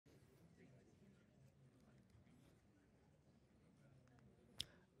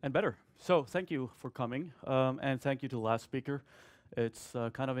and better. So thank you for coming, and thank you to the last speaker. It's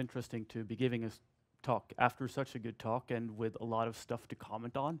kind of interesting to be giving a talk after such a good talk and with a lot of stuff to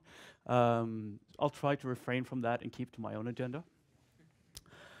comment on. I'll try to refrain from that and keep to my own agenda.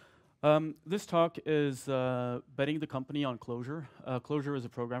 This talk is betting the company on Clojure. Clojure is a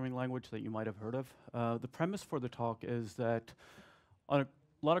programming language that you might have heard of. The premise for the talk is that on a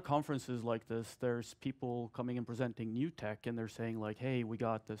lot of conferences like this, there's people coming and presenting new tech, and they're saying like, hey, we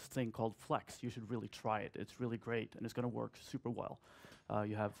got this thing called Flex. You should really try it. It's really great, and it's going to work super well.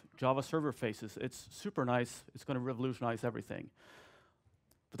 You have Java server faces. It's super nice. It's going to revolutionize everything.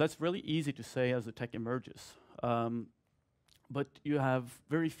 But that's really easy to say as the tech emerges. But you have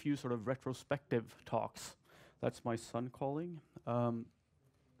very few sort of retrospective talks. That's my son calling.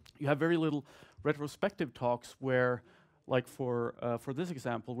 You have very little retrospective talks where, like for this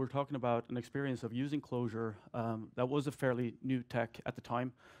example, we're talking about an experience of using Clojure that was a fairly new tech at the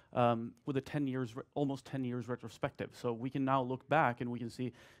time, with a almost 10 years retrospective. So we can now look back and we can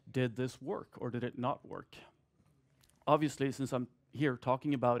see, did this work or did it not work? Obviously, since I'm here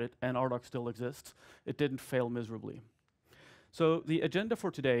talking about it and Ardoq still exists, it didn't fail miserably. So the agenda for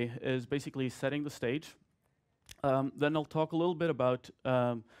today is basically setting the stage. Then I'll talk a little bit about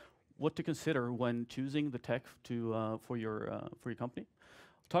what to consider when choosing the tech for your company.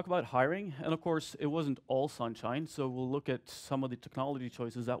 I'll talk about hiring, and of course, it wasn't all sunshine. So we'll look at some of the technology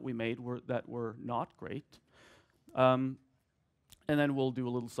choices that we made that were not great, and then we'll do a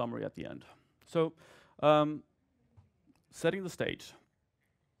little summary at the end. So, setting the stage.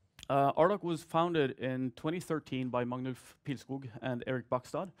 Ardoq was founded in 2013 by Magnulf Pilskog and Erik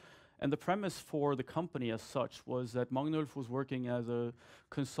Bakstad. And the premise for the company as such was that Magnulf was working as a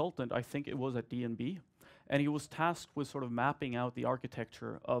consultant, I think it was at DNB, and he was tasked with sort of mapping out the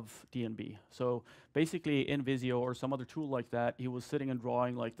architecture of DNB. So basically in Visio or some other tool like that, he was sitting and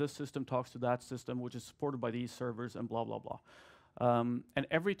drawing like this system talks to that system, which is supported by these servers and blah, blah, blah. And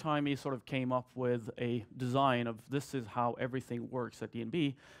every time he sort of came up with a design of this is how everything works at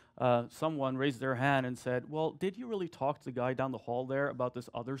DNB, someone raised their hand and said, well, did you really talk to the guy down the hall there about this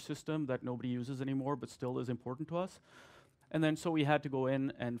other system that nobody uses anymore but still is important to us? And then so we had to go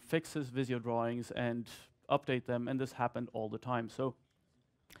in and fix his Visio drawings and update them, and this happened all the time. So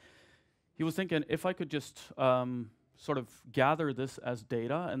he was thinking, if I could just sort of gather this as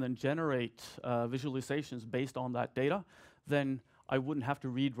data and then generate visualizations based on that data, then I wouldn't have to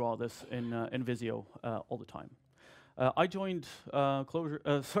redraw this in Visio all the time. I joined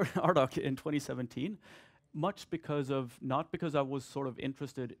Ardoq in 2017, much not because I was sort of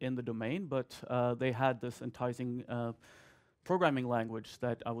interested in the domain, but they had this enticing programming language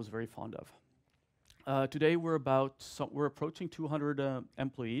that I was very fond of. Today we're approaching 200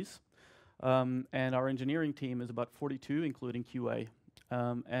 employees, and our engineering team is about 42, including QA,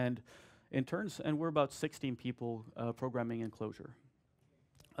 and interns, and we're about 16 people programming in Clojure.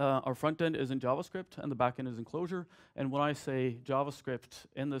 Our front end is in JavaScript, and the back end is in Clojure. And when I say JavaScript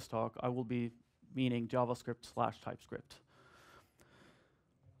in this talk, I will be meaning JavaScript/TypeScript.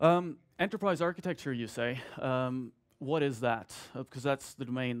 Enterprise architecture, you say. What is that? Because that's the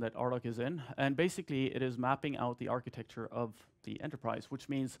domain that Ardoq is in. And basically, it is mapping out the architecture of the enterprise, which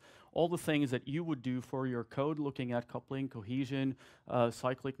means all the things that you would do for your code, looking at coupling, cohesion,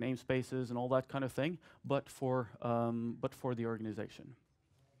 cyclic namespaces, and all that kind of thing, but for the organization.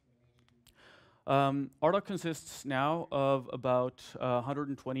 Ardoq consists now of about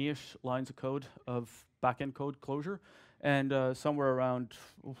 120-ish lines of code of backend code Clojure, and somewhere around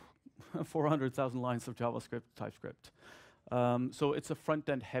 400,000 lines of JavaScript, TypeScript. So it's a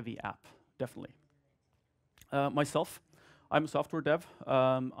front-end heavy app, definitely. Myself, I'm a software dev.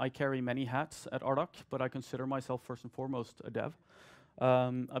 I carry many hats at Ardoq, but I consider myself first and foremost a dev.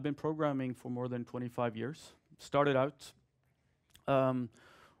 I've been programming for more than 25 years. Started out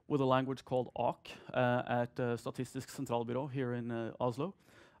with a language called Awk at Statistisk Sentralbyrå here in Oslo.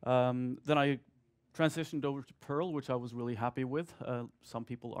 Then I transitioned over to Perl, which I was really happy with. Some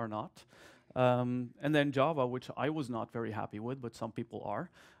people are not. And then Java, which I was not very happy with, but some people are.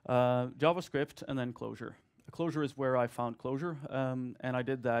 JavaScript, and then Clojure. Clojure is where I found Clojure, and I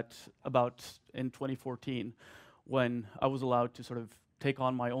did that about in 2014 when I was allowed to sort of take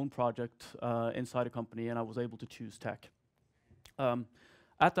on my own project inside a company, and I was able to choose tech.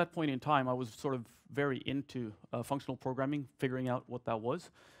 At that point in time, I was sort of very into functional programming, figuring out what that was.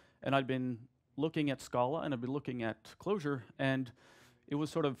 And I'd been looking at Scala, and I'd been looking at Clojure, and it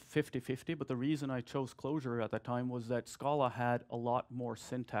was sort of 50-50, but the reason I chose Clojure at that time was that Scala had a lot more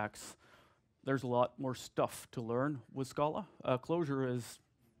syntax. There's a lot more stuff to learn with Scala. Clojure is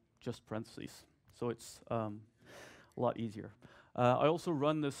just parentheses, so it's a lot easier. I also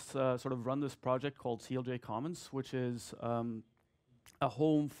run this run this project called CLJ Commons, which is a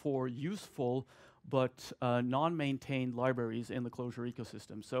home for useful but non-maintained libraries in the Clojure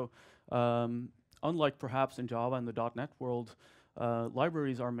ecosystem. So unlike perhaps in Java and the .NET world,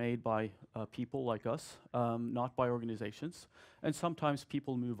 libraries are made by people like us, not by organizations. And sometimes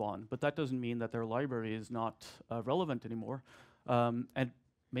people move on, but that doesn't mean that their library is not relevant anymore. And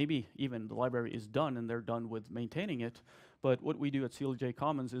maybe even the library is done and they're done with maintaining it. But what we do at CLJ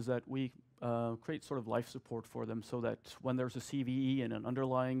Commons is that we create sort of life support for them so that when there's a CVE in an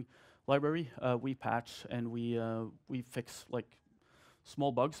underlying library, we patch and we fix like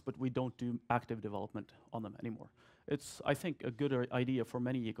small bugs, but we don't do active development on them anymore. It's, I think, a good idea for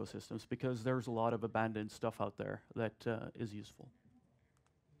many ecosystems because there's a lot of abandoned stuff out there that is useful.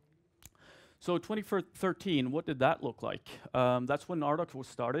 So 2013, what did that look like? That's when Ardoq was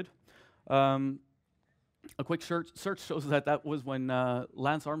started. A quick search shows that that was when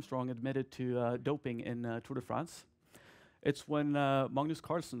Lance Armstrong admitted to doping in Tour de France. It's when Magnus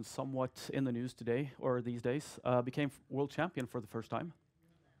Carlsen, somewhat in the news today, or these days, became world champion for the first time.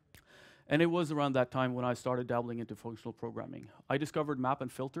 And it was around that time when I started dabbling into functional programming. I discovered map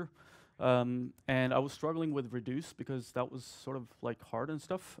and filter, and I was struggling with reduce because that was sort of like hard and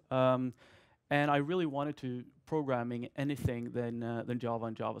stuff. And I really wanted to programming anything than Java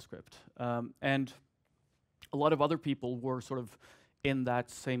and JavaScript. And a lot of other people were sort of in that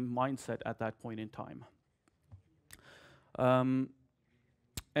same mindset at that point in time.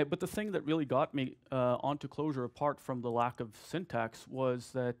 But the thing that really got me onto Clojure, apart from the lack of syntax,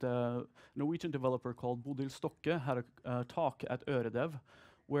 was that a Norwegian developer called Bodil Stokke had a talk at Øredev,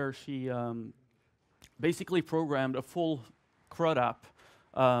 where she basically programmed a full CRUD app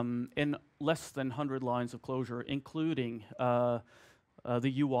in less than 100 lines of Clojure, including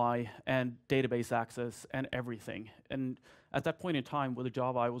the UI and database access and everything. And at that point in time, with the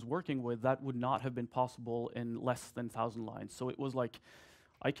Java I was working with, that would not have been possible in less than 1,000 lines. So it was like,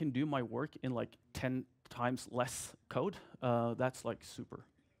 I can do my work in like 10 times less code. That's like super.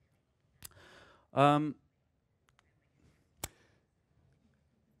 So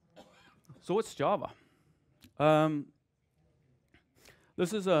what's Java?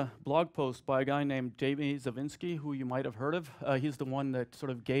 This is a blog post by a guy named Jamie Zawinski, who you might have heard of. He's the one that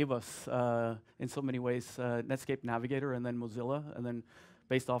sort of gave us, in so many ways, Netscape Navigator and then Mozilla. And then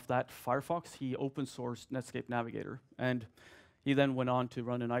based off that, Firefox. He open sourced Netscape Navigator. And he then went on to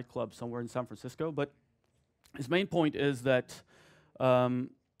run a nightclub somewhere in San Francisco. But his main point is that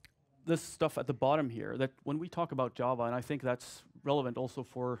this stuff at the bottom here, that when we talk about Java, and I think that's relevant also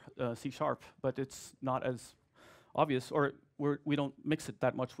for C#, but it's not as obvious, or we don't mix it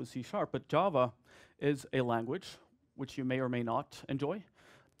that much with C#, but Java is a language which you may or may not enjoy.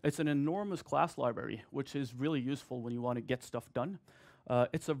 It's an enormous class library, which is really useful when you want to get stuff done.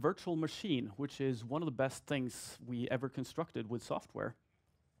 It's a virtual machine, which is one of the best things we ever constructed with software.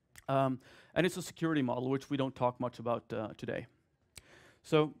 And it's a security model, which we don't talk much about today.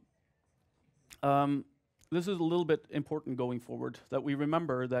 So this is a little bit important going forward, that we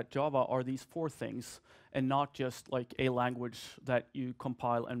remember that Java are these 4 things and not just like a language that you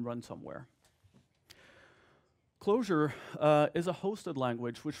compile and run somewhere. Clojure is a hosted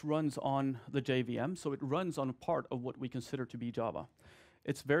language which runs on the JVM, so it runs on a part of what we consider to be Java.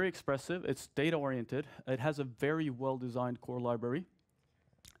 It's very expressive, it's data-oriented, it has a very well-designed core library,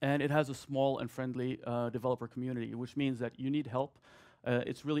 and it has a small and friendly developer community, which means that you need help.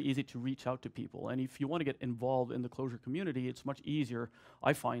 It's really easy to reach out to people. And if you want to get involved in the Clojure community, it's much easier,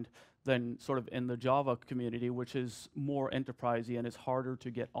 I find, than sort of in the Java community, which is more enterprisey and it's harder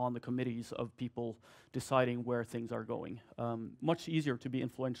to get on the committees of people deciding where things are going. Much easier to be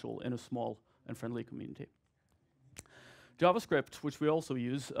influential in a small and friendly community. JavaScript, which we also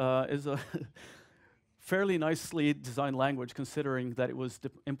use, is a fairly nicely designed language, considering that it was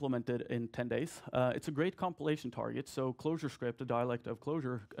implemented in 10 days. It's a great compilation target, so ClojureScript, a dialect of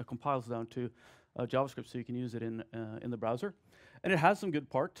Clojure, compiles down to JavaScript so you can use it in the browser. And it has some good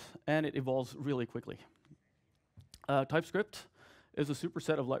parts, and it evolves really quickly. TypeScript is a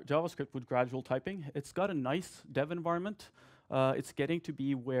superset of JavaScript with gradual typing. It's got a nice dev environment. It's getting to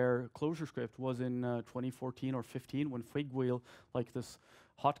be where ClojureScript was in 2014 or 15 when Figwheel, like this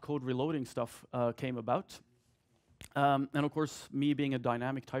hot code reloading stuff, came about. And of course, me being a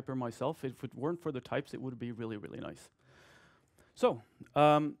dynamic typer myself, if it weren't for the types, it would be really, really nice. So,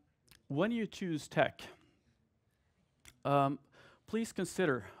 when you choose tech, please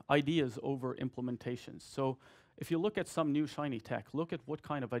consider ideas over implementations. So, if you look at some new shiny tech, look at what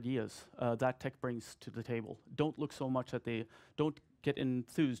kind of ideas that tech brings to the table. Don't look so much at don't get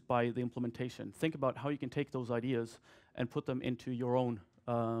enthused by the implementation. Think about how you can take those ideas and put them into your own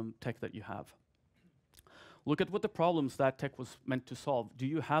tech that you have. Look at what the problems that tech was meant to solve. Do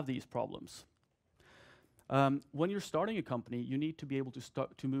you have these problems? When you're starting a company, you need to be able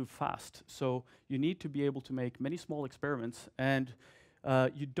to move fast. So you need to be able to make many small experiments, and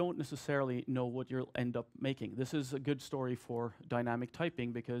you don't necessarily know what you'll end up making. This is a good story for dynamic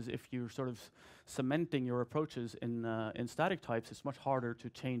typing, because if you're sort of cementing your approaches in static types, it's much harder to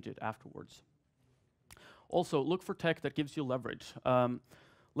change it afterwards. Also, look for tech that gives you leverage.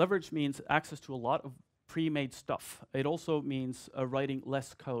 Leverage means access to a lot of pre-made stuff. It also means writing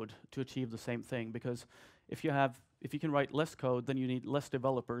less code to achieve the same thing, because if you can write less code, then you need less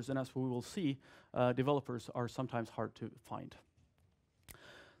developers, and as we will see, developers are sometimes hard to find.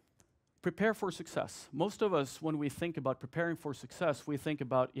 Prepare for success. Most of us, when we think about preparing for success, we think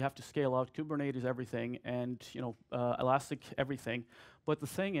about you have to scale out Kubernetes everything and Elastic everything. But the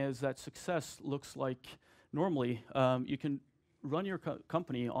thing is that success looks like normally you can run your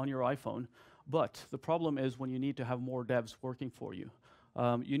company on your iPhone, but the problem is when you need to have more devs working for you.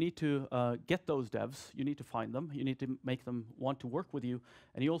 You need to get those devs, you need to find them, you need to make them want to work with you,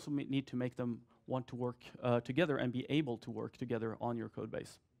 and you also need to make them want to work together and be able to work together on your code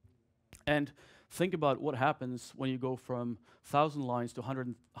base. And think about what happens when you go from 1,000 lines to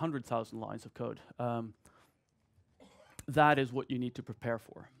 100,000 lines of code. That is what you need to prepare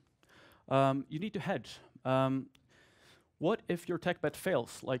for. You need to hedge. What if your tech bet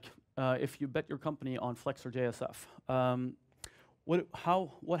fails? Like if you bet your company on Flex or JSF?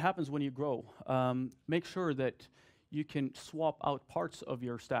 What happens when you grow? Make sure that you can swap out parts of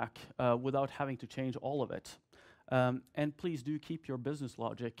your stack without having to change all of it. And please do keep your business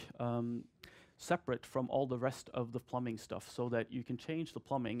logic separate from all the rest of the plumbing stuff so that you can change the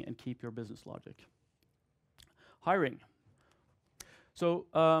plumbing and keep your business logic. Hiring. So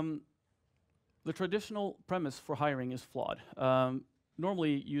the traditional premise for hiring is flawed.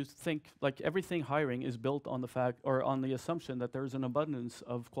 Normally, you think like everything hiring is built on the fact or on the assumption that there's an abundance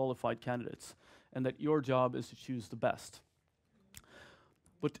of qualified candidates and that your job is to choose the best.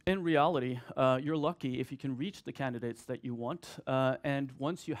 But in reality, you're lucky if you can reach the candidates that you want. And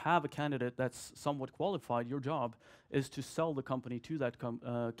once you have a candidate that's somewhat qualified, your job is to sell the company to that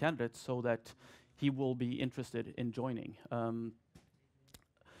candidate so that he will be interested in joining.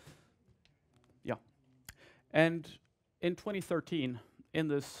 Yeah. And in 2013, in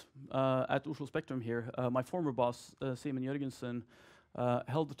this, at Oslo Spektrum here, my former boss, Simen Jørgensen,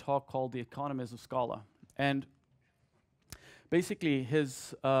 held a talk called The Economies of Scala. And basically,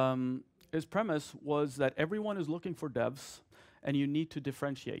 his premise was that everyone is looking for devs, and you need to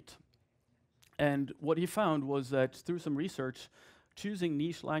differentiate. And what he found was that through some research, choosing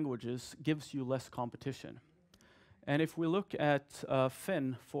niche languages gives you less competition. And if we look at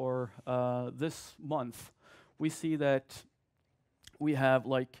Finn for this month, we see that we have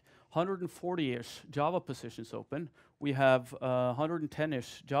like 140-ish Java positions open. We have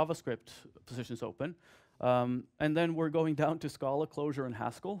 110-ish JavaScript positions open. And then we're going down to Scala, Clojure, and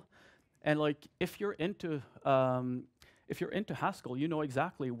Haskell. And like, if you're into Haskell, you know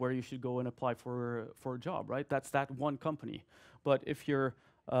exactly where you should go and apply for a job, right? That's that one company. But if you're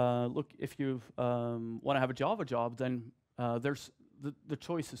want to have a Java job, then there's the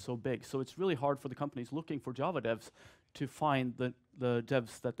choice is so big. So it's really hard for the companies looking for Java devs to find the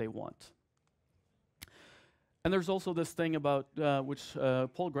devs that they want. And there's also this thing about which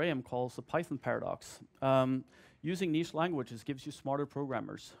Paul Graham calls the Python paradox. Using niche languages gives you smarter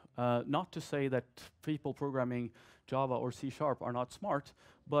programmers. Not to say that people programming Java or C# are not smart,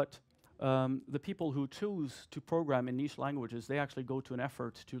 but the people who choose to program in niche languages, they actually go to an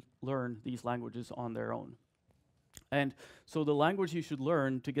effort to learn these languages on their own. And so the language you should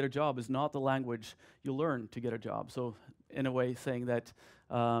learn to get a job is not the language you learn to get a job. So in a way saying that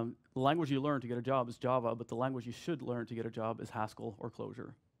the language you learn to get a job is Java, but the language you should learn to get a job is Haskell or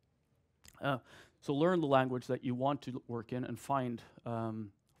Clojure. So learn the language that you want to work in and find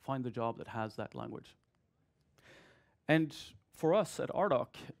the job that has that language. And for us at Ardoq,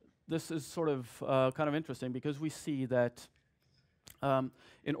 this is sort of kind of interesting because we see that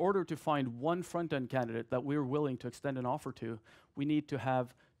in order to find one front-end candidate that we're willing to extend an offer to, we need to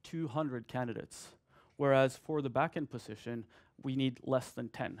have 200 candidates. Whereas for the backend position, we need less than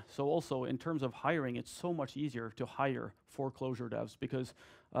 10. So also in terms of hiring, it's so much easier to hire for Clojure devs because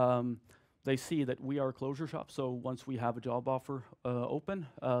they see that we are a Clojure shop. So once we have a job offer open,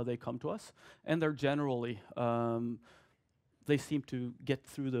 they come to us, and they're generally they seem to get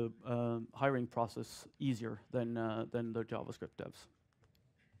through the hiring process easier than the JavaScript devs.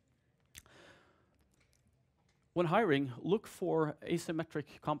 When hiring, look for asymmetric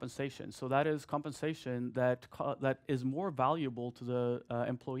compensation. So that is compensation that is more valuable to the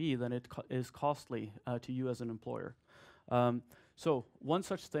employee than it is costly to you as an employer. So one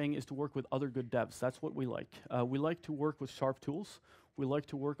such thing is to work with other good devs. That's what we like. We like to work with sharp tools. We like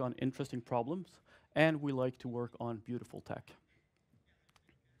to work on interesting problems. And we like to work on beautiful tech.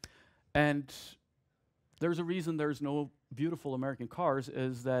 And there's a reason there's no beautiful American cars,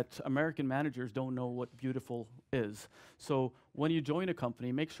 is that American managers don't know what beautiful is. So when you join a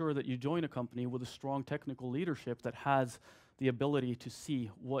company, make sure that you join a company with a strong technical leadership that has the ability to see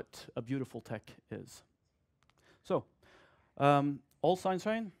what a beautiful tech is. So, all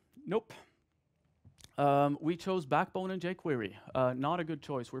sunshine? Nope. We chose Backbone and jQuery. Not a good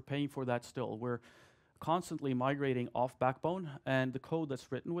choice. We're paying for that still. We're constantly migrating off Backbone, and the code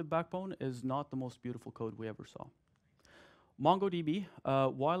that's written with Backbone is not the most beautiful code we ever saw. MongoDB,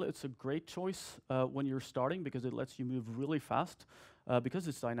 while it's a great choice when you're starting because it lets you move really fast, because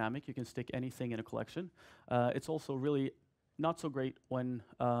it's dynamic, you can stick anything in a collection. It's also really not so great when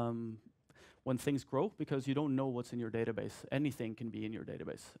things grow, because you don't know what's in your database. Anything can be in your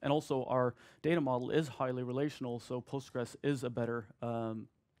database. And also our data model is highly relational, so Postgres is a better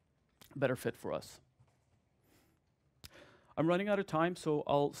fit for us. I'm running out of time, so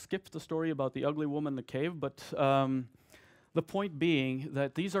I'll skip the story about the ugly woman in the cave, but the point being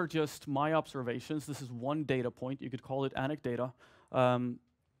that these are just my observations. This is one data point. You could call it anecdata. And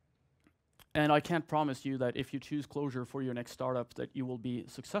I can't promise you that if you choose Clojure for your next startup that you will be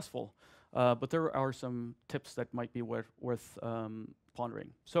successful. But there are some tips that might be worth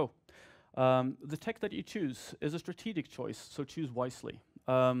pondering. So the tech that you choose is a strategic choice, so choose wisely.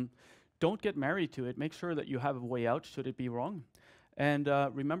 Don't get married to it. Make sure that you have a way out should it be wrong. And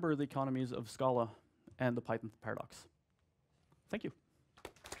remember the economies of Scala and the Python paradox. Thank you.